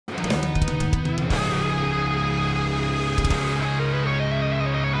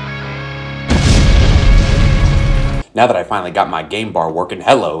Now that I finally got my game bar working,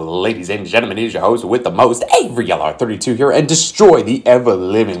 hello, ladies and gentlemen, it is your host with the most, Avery LR32 here, and destroy the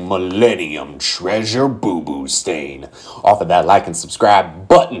ever-living Millennium Treasure Boo-Boo Stain. Off of that like and subscribe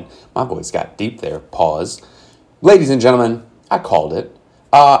button. My voice got deep there, pause. Ladies and gentlemen, I called it.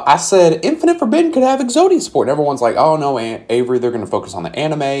 I said Infinite Forbidden could have Exodia support, and everyone's like, oh no, Avery, they're going to focus on the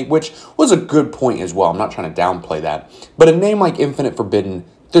anime, which was a good point as well. I'm not trying to downplay that. But a name like Infinite Forbidden,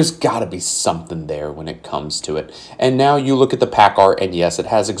 there's got to be something there when it comes to it. And now you look at the pack art, and yes, it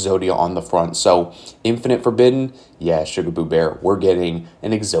has Exodia on the front. So Infinite Forbidden, yeah, Sugar Boo Bear, we're getting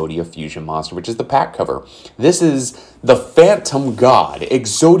an Exodia fusion monster, which is the pack cover. This is the Phantom God,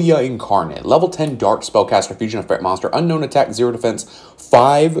 Exodia Incarnate, level 10 Dark Spellcaster Fusion Effect Monster, unknown attack, 0 defense,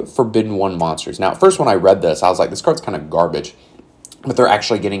 5 Forbidden 1 monsters. Now, at first when I read this, I was like, this card's kind of garbage. But they're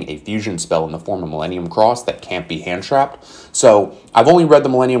actually getting a fusion spell in the form of Millennium Cross that can't be hand-trapped. So I've only read the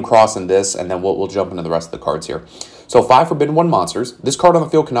Millennium Cross in this, and then we'll jump into the rest of the cards here. So 5 Forbidden 1 monsters. This card on the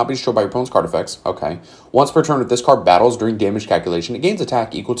field cannot be destroyed by your opponent's card effects. Okay. Once per turn, if this card battles during damage calculation, it gains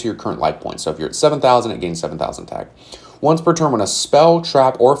attack equal to your current life points. So if you're at 7,000, it gains 7,000 attack. Once per turn, when a spell,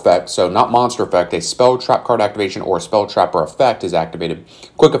 trap, or effect, so not monster effect, a spell, trap card activation, or a spell, trap, or effect is activated.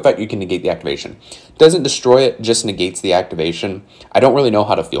 Quick effect, you can negate the activation. Doesn't destroy it, just negates the activation. I don't really know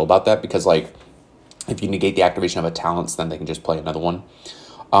how to feel about that because, like, if you negate the activation of a talent, then they can just play another one.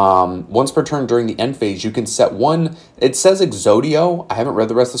 Once per turn during the end phase, you can set one. It says Exodio. I haven't read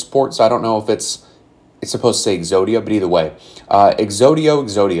the rest of the support, so I don't know if it's supposed to say Exodia, but either way.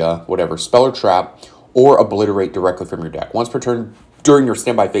 Exodia, whatever, spell or trap, or obliterate directly from your deck. Once per turn during your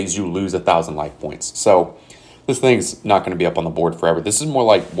standby phase, you lose 1,000 life points. So this thing's not going to be up on the board forever. This is more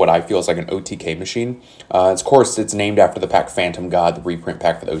like what I feel is like an OTK machine. Of course, it's named after the pack Phantom God, the reprint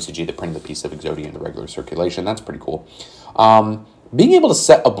pack for the OCG that printed the piece of Exodia into regular circulation. That's pretty cool. Being able to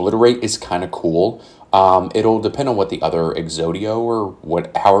set obliterate is kind of cool. It'll depend on what the other Exodio or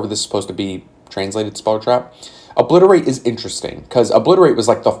however this is supposed to be translated spell trap. Obliterate is interesting because Obliterate was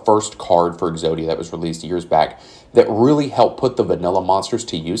like the first card for Exodia that was released years back that really helped put the vanilla monsters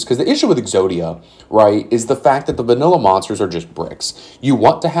to use. Because the issue with Exodia, right, is the fact that the vanilla monsters are just bricks. You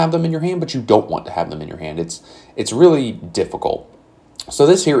want to have them in your hand, but you don't want to have them in your hand. It's really difficult. So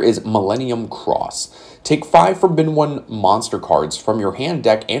this here is Millennium Cross. Take 5 Forbidden 1 monster cards from your hand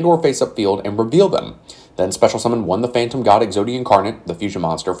deck and or face-up field and reveal them. Then special summon 1 the Phantom God Exodia Incarnate, the fusion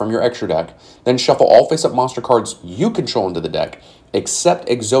monster, from your extra deck. Then shuffle all face-up monster cards you control into the deck, except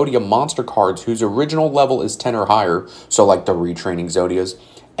Exodia monster cards whose original level is 10 or higher, so like the retraining Exodias,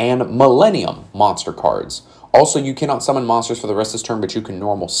 and Millennium monster cards. Also, you cannot summon monsters for the rest of this turn, but you can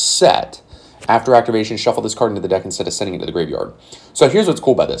normal set. After activation, shuffle this card into the deck instead of sending it to the graveyard. So here's what's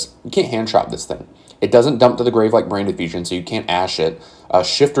cool about this. You can't hand trap this thing. It doesn't dump to the grave like Branded Fusion, so you can't ash it.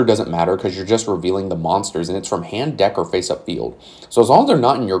 Shifter doesn't matter because you're just revealing the monsters, and it's from hand, deck, or face-up field. So as long as they're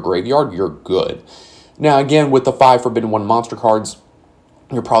not in your graveyard, you're good. Now, again, with the 5 Forbidden 1 monster cards,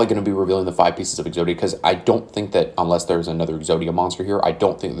 you're probably going to be revealing the 5 pieces of Exodia because I don't think that, unless there's another Exodia monster here, I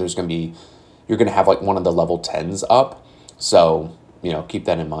don't think there's going to be, you're going to have like one of the level 10s up. So, you know, keep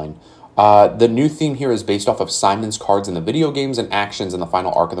that in mind. The new theme here is based off of Simon's cards in the video games and actions in the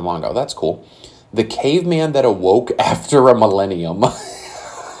final arc of the manga. Oh, that's cool. The caveman that awoke after a millennium.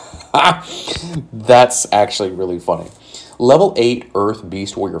 That's actually really funny. Level 8 Earth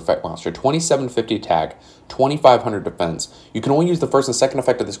Beast Warrior Effect Monster, 2750 attack, 2500 defense. You can only use the first and second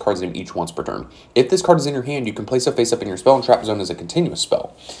effect of this card's name each once per turn. If this card is in your hand, you can place a face-up in your spell and trap zone as a continuous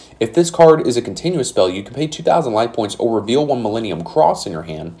spell. If this card is a continuous spell, you can pay 2,000 life points or reveal 1 Millennium Cross in your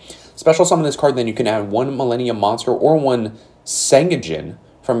hand. Special summon this card, then you can add 1 Millennium Monster or 1 Sangajin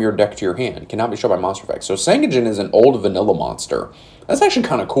from your deck to your hand. It cannot be shown by monster effects. So Sangajin is an old vanilla monster. That's actually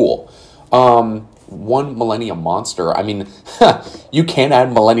kind of cool. 1 Millennium Monster. I mean, you can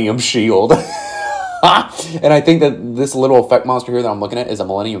add Millennium Shield. And I think that this little effect monster here that I'm looking at is a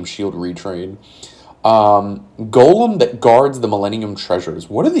Millennium Shield retrain. Golem that guards the Millennium Treasures.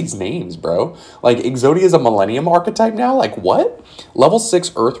 What are these names, bro? Like, Exodia is a Millennium archetype now? Like, what? Level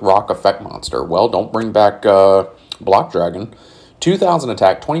 6 Earth Rock effect monster. Well, don't bring back Block Dragon. 2,000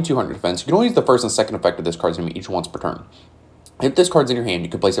 attack, 2,200 defense. You can only use the first and second effect of this card's name each once per turn. If this card's in your hand, you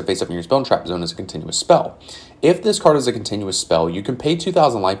can place it face up in your spell and trap zone as a continuous spell. If this card is a continuous spell, you can pay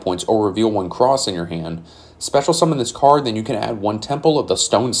 2,000 life points or reveal 1 cross in your hand. Special summon this card, then you can add 1 Temple of the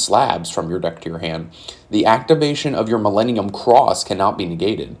Stone Slabs from your deck to your hand. The activation of your Millennium Cross cannot be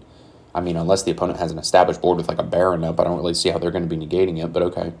negated. I mean, unless the opponent has an established board with like a Baron up, I don't really see how they're going to be negating it, but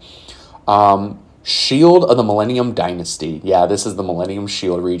okay. Shield of the Millennium Dynasty. Yeah, this is the Millennium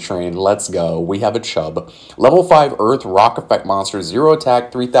Shield retrain. Let's go. We have a chub. Level 5 Earth Rock Effect Monster. 0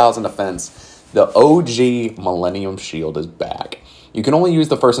 attack, 3,000 defense. The OG Millennium Shield is back. You can only use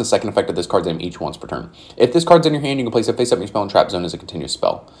the first and second effect of this card's name each once per turn. If this card's in your hand, you can place it face up in your spell and trap zone as a continuous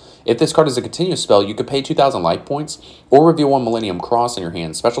spell. If this card is a continuous spell, you could pay 2,000 life points or reveal one Millennium Cross in your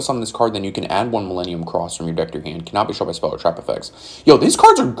hand. Special summon this card, then you can add one Millennium Cross from your deck to your hand. Cannot be shot by spell or trap effects. Yo, these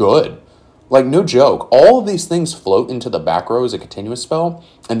cards are good. Like, no joke. All of these things float into the back row as a continuous spell,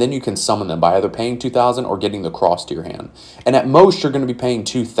 and then you can summon them by either paying 2,000 or getting the cross to your hand. And at most, you're going to be paying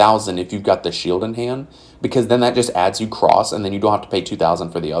 2,000 if you've got the shield in hand, because then that just adds you cross, and then you don't have to pay 2,000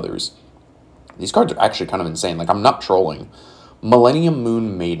 for the others. These cards are actually kind of insane. Like, I'm not trolling. Millennium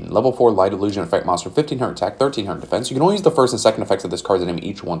Moon Maiden. Level 4 Light Illusion Effect Monster. 1,500 attack, 1,300 defense. You can only use the first and second effects of this card's name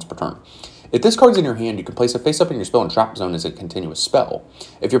each once per turn. If this card's in your hand, you can place it face up in your spell and trap zone as a continuous spell.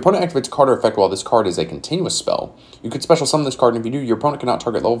 If your opponent activates a card or effect while this card is a continuous spell, you could special summon this card, and if you do, your opponent cannot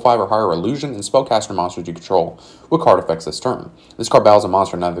target level 5 or higher illusion and spellcaster monsters you control with card effects this turn. This card battles a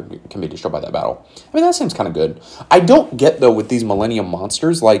monster, and neither can be destroyed by that battle. I mean, that seems kind of good. I don't get, though, with these Millennium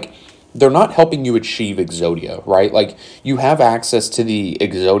monsters, like, they're not helping you achieve Exodia, right? Like, you have access to the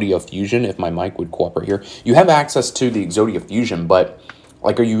Exodia Fusion, if my mic would cooperate here. You have access to the Exodia Fusion, but,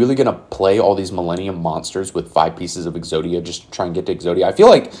 like, are you really going to play all these Millennium monsters with 5 pieces of Exodia just to try and get to Exodia? I feel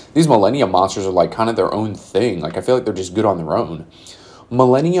like these Millennium monsters are, like, kind of their own thing. Like, I feel like they're just good on their own.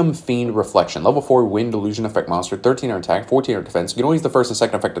 Millennium Fiend Reflection. Level 4 Wind Illusion Effect Monster. 1,300 attack, 1,400 defense. You can only use the first and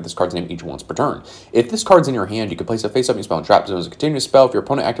second effect of this card's name each once per turn. If this card's in your hand, you can place it face up in your spell and trap zone as a continuous spell. If your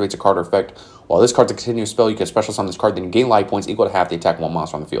opponent activates a card or effect while this card's a continuous spell, you can special summon this card, then you gain life points equal to half the attack of one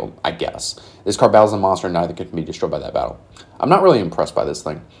monster on the field. I guess. This card battles a monster, and neither can be destroyed by that battle. I'm not really impressed by this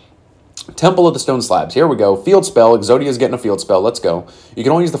thing. Temple of the Stone Slabs. Here we go. Field spell. Exodia is getting a field spell. Let's go. You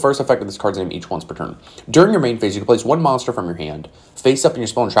can only use the first effect of this card's name each once per turn. During your main phase, you can place one monster from your hand face up in your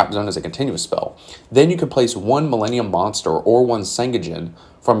spell and trap zone as a continuous spell. Then you can place one Millennium Monster or one Sengajin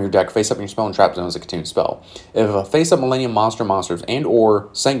from your deck face up in your spell and trap zone as a continuous spell. If a face up Millennium monsters and or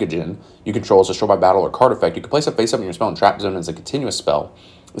Sengajin you control is destroyed by battle or card effect, you can place a face up in your spell and trap zone as a continuous spell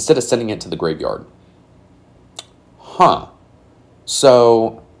instead of sending it to the graveyard. Huh.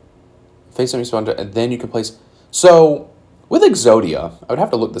 So face up your spell, and then you can place. So with Exodia, I would have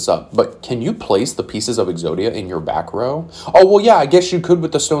to look this up, but can you place the pieces of Exodia in your back row? Oh, well, yeah, I guess you could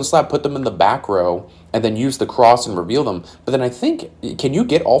with the Stone Slab, put them in the back row and then use the cross and reveal them. But then I think, can you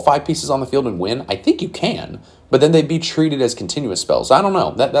get all 5 pieces on the field and win? I think you can, but then they'd be treated as continuous spells. I don't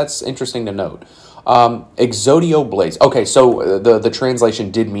know. That's interesting to note. Exodio Blaze. Okay, so the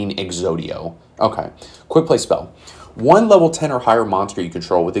translation did mean Exodio. Okay, quick play spell. One level 10 or higher monster you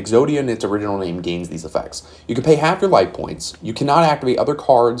control with Exodia in its original name gains these effects. You can pay half your life points. You cannot activate other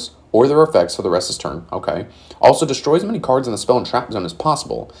cards or their effects for the rest of this turn. Okay. Also destroy as many cards in the spell and trap zone as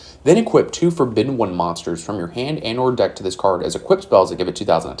possible. Then equip 2 Forbidden One monsters from your hand and or deck to this card as equip spells that give it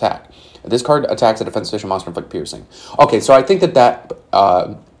 2,000 attack. If this card attacks a defensive fission monster, inflict piercing. Okay, so I think that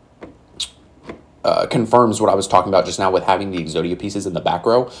confirms what I was talking about just now with having the Exodia pieces in the back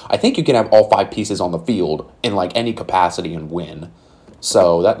row. I think you can have all 5 pieces on the field in like any capacity and win.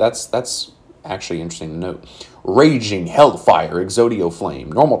 So that's actually interesting to note. Raging Hellfire, Exodio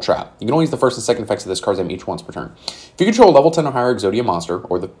Flame, Normal Trap. You can only use the first and second effects of this card's name each once per turn. If you control a level 10 or higher Exodia monster,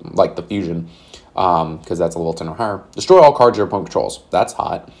 or the fusion, because that's a level 10 or higher, destroy all cards your opponent controls. That's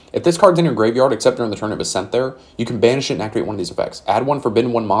hot. If this card's in your graveyard, except during the turn it was sent there, you can banish it and activate one of these effects. Add 1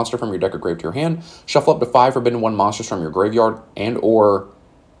 Forbidden One monster from your deck or grave to your hand. Shuffle up to 5 Forbidden One monsters from your graveyard and or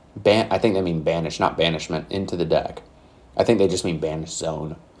I think they mean banish, not banishment, into the deck. I think they just mean banish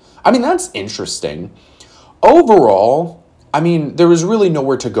zone. I mean, that's interesting. Overall, I mean, there is really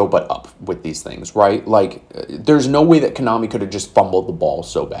nowhere to go but up with these things, right? Like, there's no way that Konami could have just fumbled the ball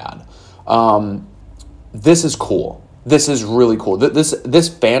so bad. This is cool. This is really cool. This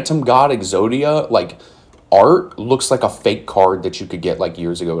Phantom God Exodia, like, art looks like a fake card that you could get, like,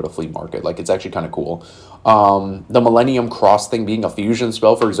 years ago at a flea market. Like, it's actually kind of cool. The Millennium Cross thing being a fusion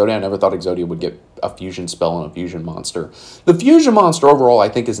spell for Exodia, I never thought Exodia would get a fusion spell and a fusion monster. The fusion monster overall, I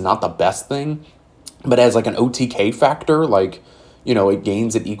think, is not the best thing, but as, like, an OTK factor, like, you know, it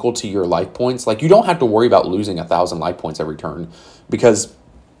gains it equal to your life points. Like, you don't have to worry about losing 1,000 life points every turn, because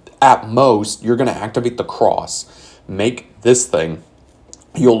at most, you're going to activate the cross, make this thing,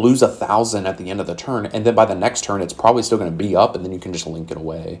 you'll lose 1,000 at the end of the turn, and then by the next turn, it's probably still going to be up, and then you can just link it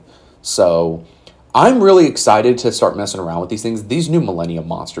away. So I'm really excited to start messing around with these things. These new Millennium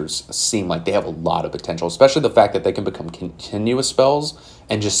monsters seem like they have a lot of potential, especially the fact that they can become continuous spells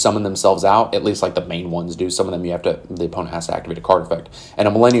and just summon themselves out, at least like the main ones do. Some of them the opponent has to activate a card effect. And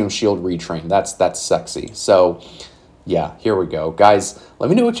a Millennium Shield retrain, that's sexy. So yeah, here we go. Guys, let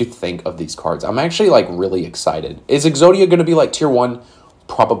me know what you think of these cards. I'm actually like really excited. Is Exodia going to be like tier 1?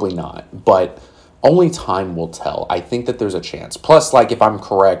 Probably not, but only time will tell. I think that there's a chance. Plus, like, if I'm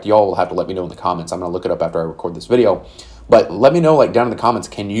correct, y'all will have to let me know in the comments. I'm going to look it up after I record this video. But let me know, like, down in the comments,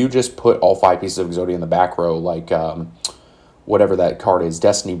 can you just put all 5 pieces of Exodia in the back row, like, whatever that card is,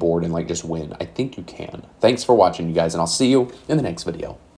 Destiny board, and, like, just win? I think you can. Thanks for watching, you guys, and I'll see you in the next video.